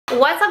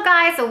What's up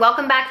guys, and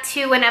welcome back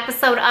to an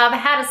episode of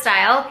How to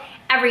Style.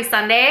 Every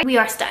Sunday, we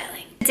are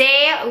styling.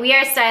 Today, we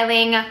are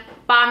styling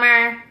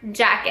bomber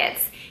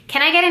jackets.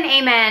 Can I get an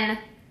amen?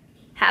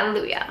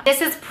 Hallelujah.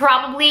 This is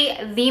probably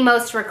the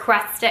most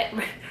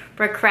requested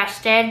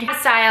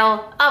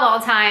style of all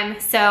time,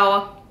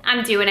 so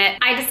I'm doing it.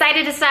 I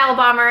decided to style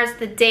bombers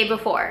the day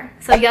before.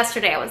 So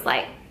yesterday I was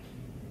like,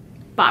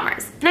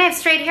 bombers. And I have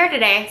straight hair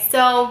today,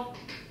 so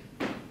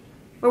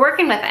we're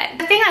working with it.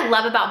 The thing I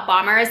love about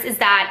bombers is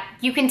that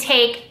you can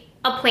take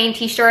a plain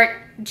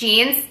t-shirt,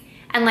 jeans,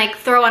 and like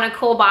throw on a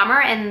cool bomber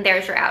and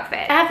there's your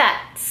outfit. I have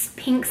that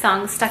Pink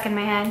song stuck in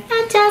my head.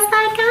 I'm just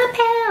like a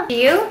pill. Do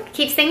you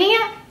keep singing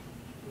it?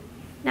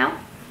 No?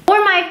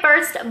 For my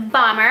first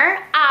bomber,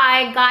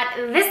 I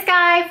got this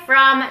guy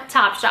from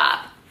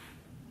Topshop.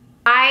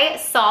 I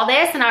saw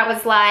this and I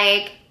was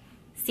like,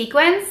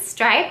 sequins,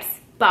 stripes,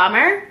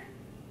 bomber,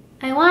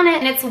 I want it.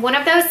 And it's one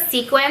of those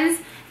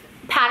sequins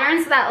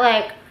patterns that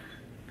like,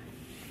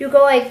 you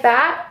go like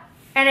that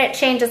and it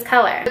changes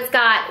color. It's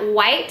got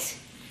white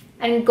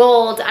and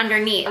gold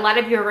underneath. A lot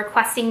of you are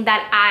requesting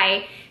that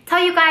I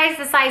tell you guys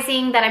the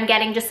sizing that I'm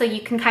getting just so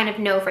you can kind of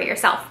know for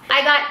yourself.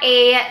 I got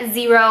a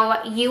 0,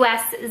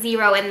 US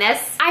 0 in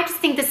this. I just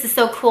think this is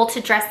so cool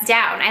to dress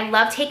down. I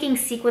love taking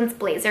sequins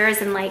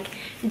blazers and like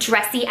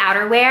dressy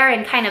outerwear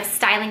and kind of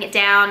styling it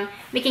down,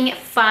 making it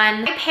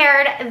fun. I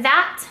paired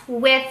that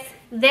with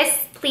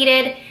this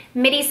pleated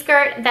midi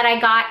skirt that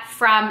I got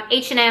from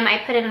H&M. I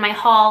put it in my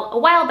haul a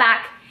while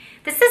back.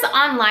 This is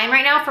online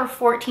right now for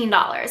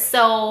 $14,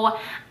 so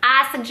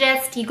I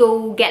suggest you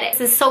go get it.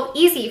 This is so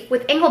easy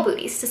with ankle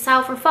booties to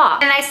style for fall.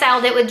 And I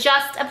styled it with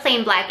just a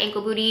plain black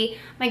ankle booty.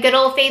 My good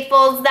old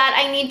faithfuls that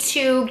I need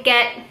to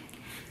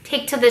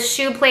take to the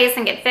shoe place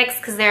and get fixed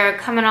because they're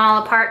coming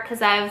all apart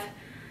because I've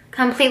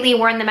completely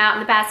worn them out in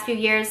the past few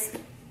years.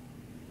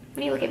 What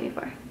do you look at me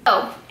for?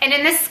 Oh, and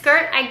in this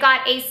skirt, I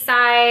got a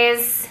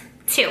size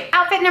 2.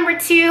 Outfit number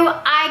 2,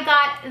 I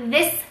got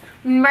this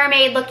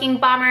mermaid looking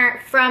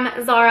bomber from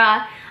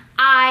Zara.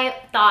 I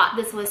thought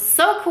this was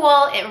so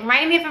cool. It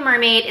reminded me of a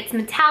mermaid. It's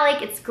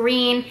metallic, it's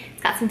green,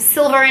 it's got some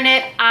silver in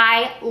it.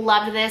 I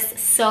loved this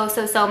so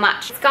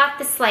much. It's got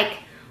this like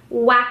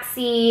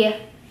waxy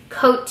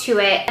coat to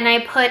it, and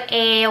I put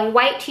a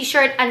white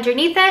t-shirt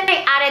underneath it.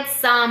 I added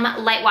some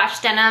light wash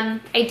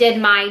denim. I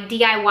did my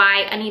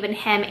DIY uneven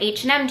hem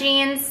H&M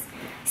jeans.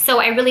 So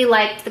I really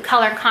liked the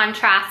color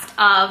contrast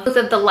of both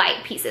of the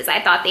light pieces.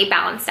 I thought they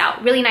balanced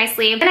out really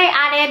nicely. Then I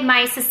added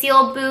my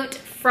Cecile boot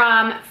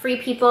from Free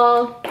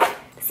People.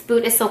 This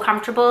boot is so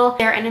comfortable.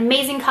 They're an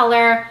amazing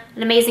color,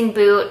 an amazing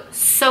boot,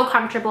 so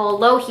comfortable,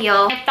 low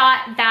heel. I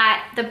thought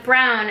that the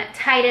brown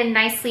tied in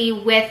nicely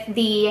with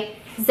the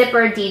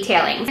zipper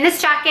detailing. In this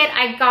jacket,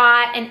 I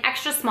got an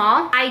extra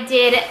small. I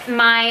did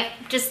my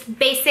just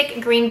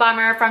basic green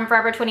bomber from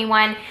Forever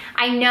 21.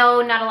 I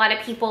know not a lot of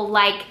people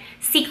like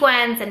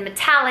sequins and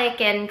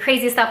metallic and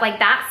crazy stuff like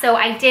that, so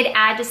I did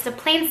add just a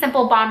plain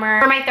simple bomber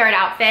for my third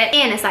outfit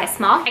in a size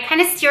small. I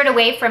kind of steered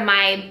away from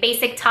my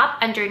basic top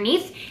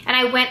underneath and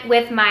I went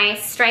with my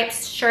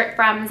striped shirt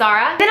from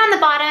Zara. Then on the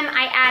bottom,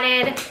 I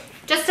added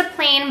just a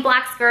plain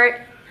black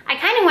skirt. I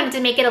kind of wanted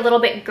to make it a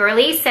little bit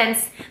girly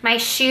since my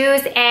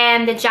shoes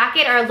and the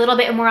jacket are a little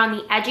bit more on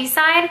the edgy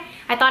side.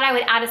 I thought I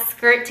would add a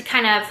skirt to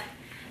kind of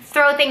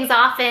throw things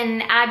off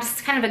and add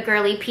just kind of a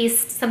girly piece,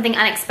 something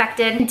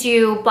unexpected. You could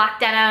do black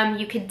denim,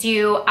 you could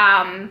do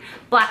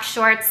black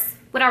shorts,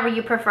 whatever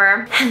you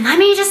prefer. And let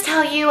me just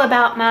tell you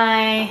about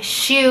my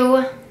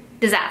shoe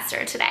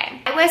disaster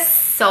today. I was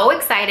so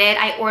excited.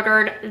 I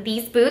ordered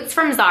these boots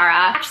from Zara.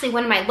 Actually,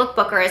 one of my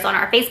lookbookers on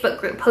our Facebook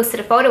group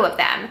posted a photo of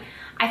them.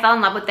 I fell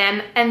in love with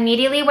them,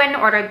 immediately went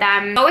and ordered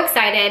them. So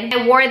excited.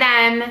 I wore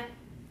them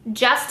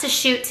just to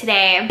shoot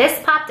today. This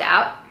popped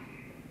out.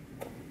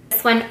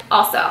 This one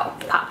also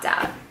popped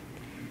out.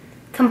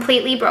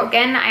 Completely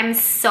broken. I'm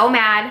so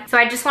mad. So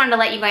I just wanted to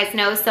let you guys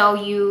know, so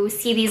you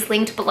see these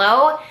linked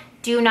below.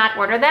 Do not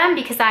order them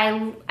because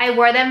I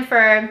wore them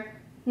for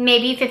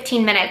maybe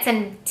 15 minutes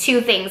and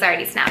 2 things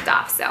already snapped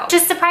off. So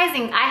just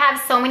surprising. I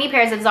have so many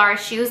pairs of Zara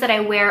shoes that I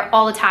wear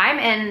all the time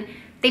and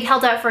they've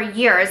held up for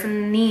years,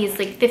 and these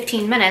like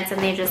 15 minutes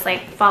and they just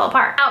like fall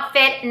apart.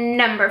 Outfit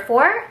number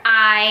 4,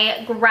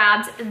 I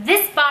grabbed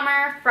this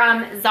bomber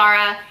from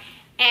Zara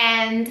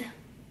and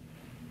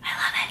I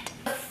love it.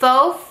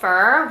 Faux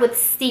fur with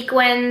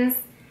sequins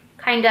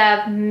kind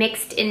of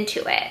mixed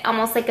into it,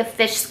 almost like a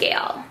fish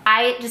scale.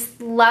 I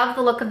just love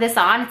the look of this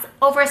on. It's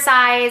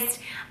oversized,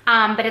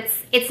 but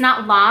it's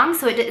not long,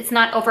 so it's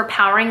not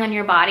overpowering on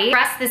your body.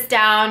 Press this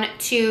down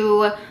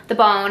to the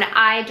bone.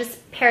 I just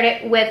paired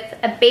it with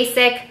a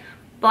basic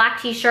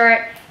black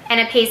t-shirt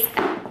and a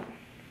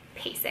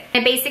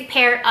basic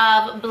pair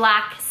of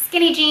black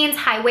skinny jeans,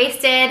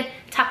 high-waisted.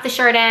 Tuck the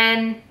shirt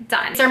in,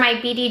 done. These are my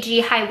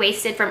BDG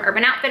high-waisted from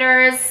Urban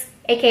Outfitters,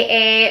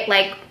 aka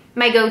like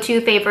my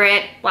go-to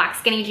favorite black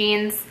skinny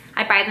jeans.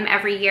 I buy them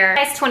every year.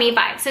 Size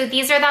 25. So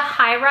these are the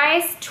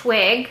high-rise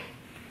twig,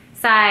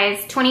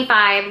 size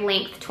 25,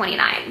 length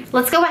 29.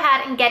 Let's go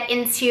ahead and get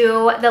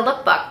into the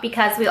lookbook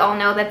because we all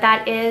know that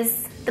that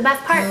is the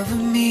best part.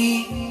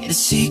 a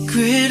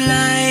secret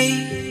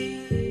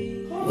light.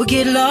 We'll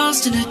get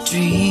lost in a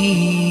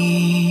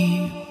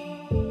dream,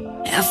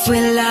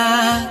 halfway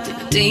locked in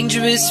a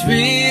dangerous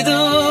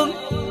rhythm.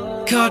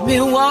 Caught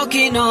me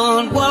walking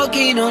on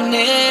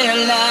air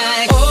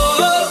like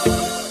oh.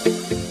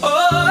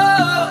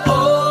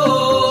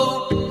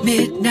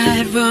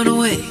 Midnight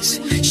runaways,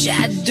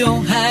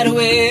 shadow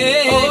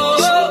hideaways.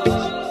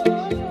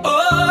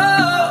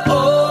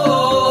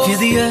 Feel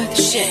the earth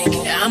shake,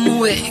 I'm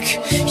awake.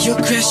 You're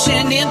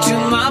crashing into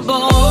my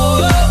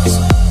bones.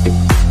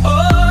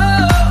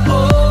 I'm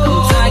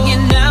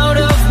flying out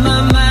of my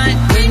mind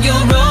when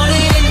you're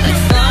rolling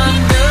like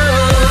thunder.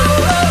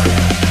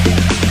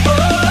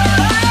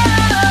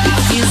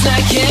 It feels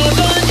like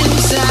heaven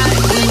inside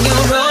when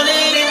you're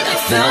rolling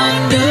like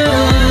thunder.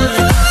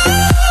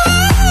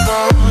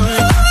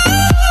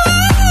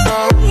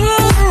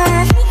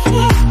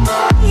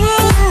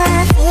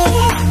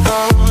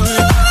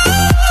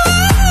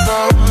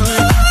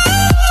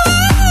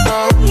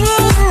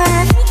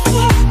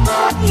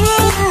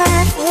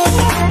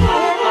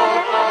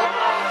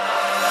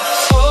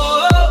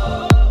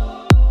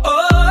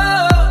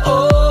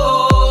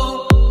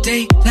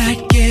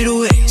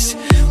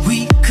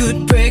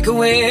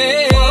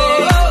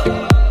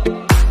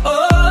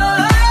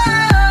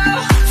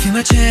 Feel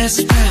my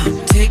chest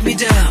pound, take me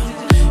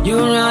down. You're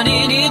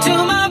running into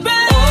my brain.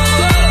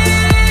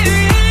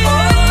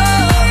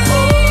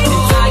 I'm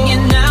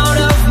flying out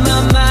of my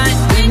mind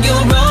when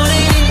you're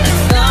rolling like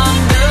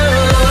thunder.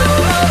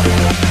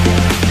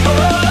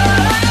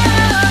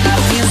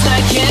 Feels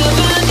like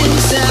heaven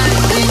inside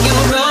when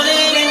you're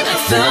rolling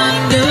like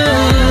thunder.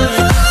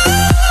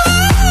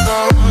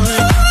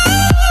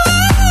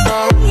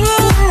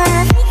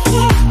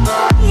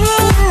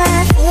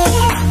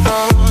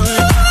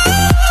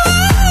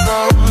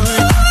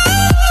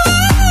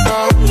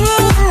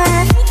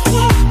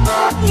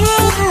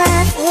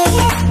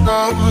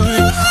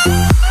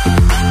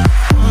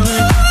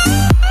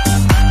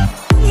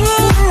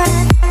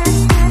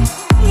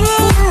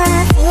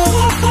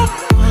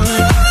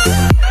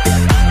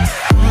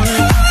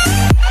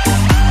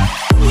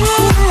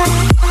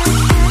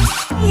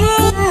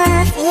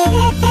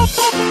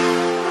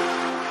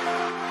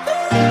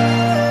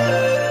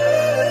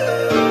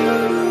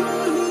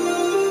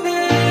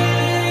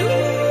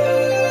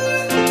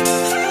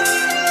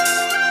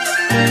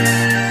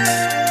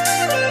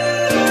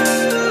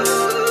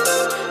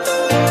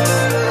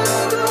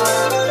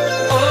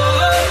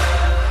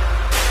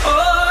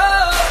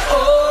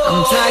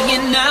 I'm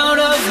flying out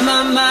of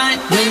my mind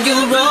when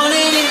you're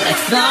rolling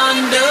like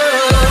thunder.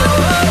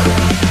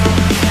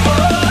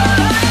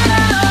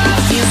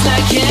 Feels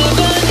like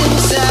heaven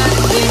inside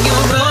when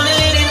you're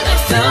rolling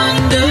like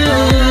thunder.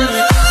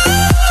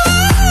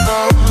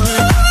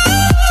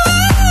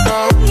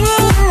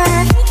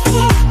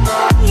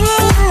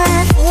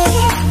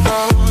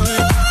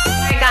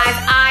 Alright guys,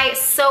 I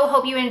so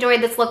hope you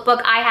enjoyed this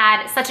lookbook. I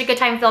had such a good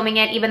time filming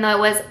it, even though it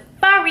was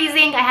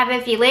freezing. I have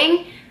a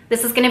feeling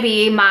this is gonna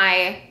be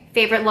my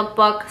favorite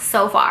lookbook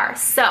so far.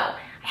 So I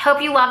hope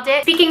you loved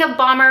it. Speaking of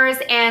bombers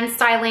and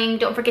styling,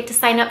 don't forget to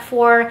sign up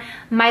for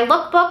my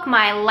lookbook,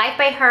 my Life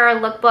by Her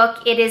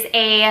lookbook. It is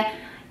a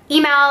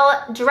email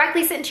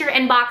directly sent to your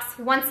inbox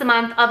once a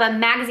month of a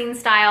magazine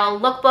style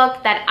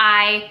lookbook that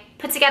I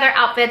put together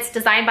outfits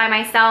designed by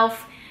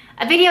myself,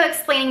 a video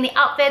explaining the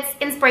outfits,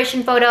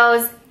 inspiration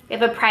photos. We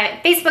have a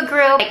private Facebook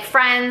group, like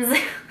friends.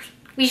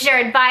 We share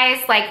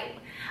advice,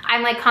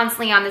 I'm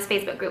constantly on this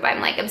Facebook group.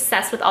 I'm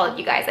obsessed with all of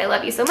you guys. I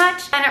love you so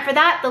much. Sign up for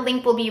that. The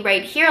link will be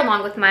right here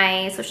along with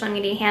my social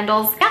media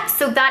handles. Yeah,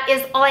 so that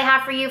is all I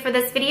have for you for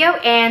this video,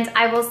 and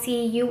I will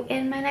see you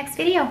in my next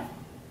video.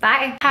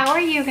 Bye. How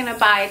are you gonna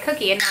buy a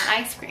cookie and not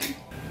ice cream?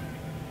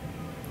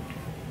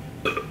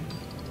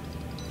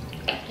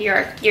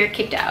 You're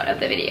kicked out of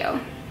the video.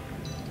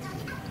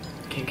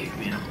 Can't kick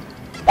me out.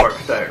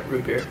 Barks Diet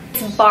Root Beer.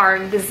 It's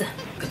Bargs.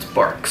 It's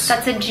Barks.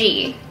 That's a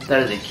G.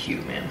 That is a Q,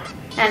 ma'am.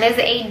 That is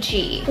a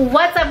G.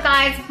 What's up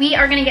guys? We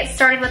are gonna get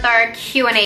started with our Q&A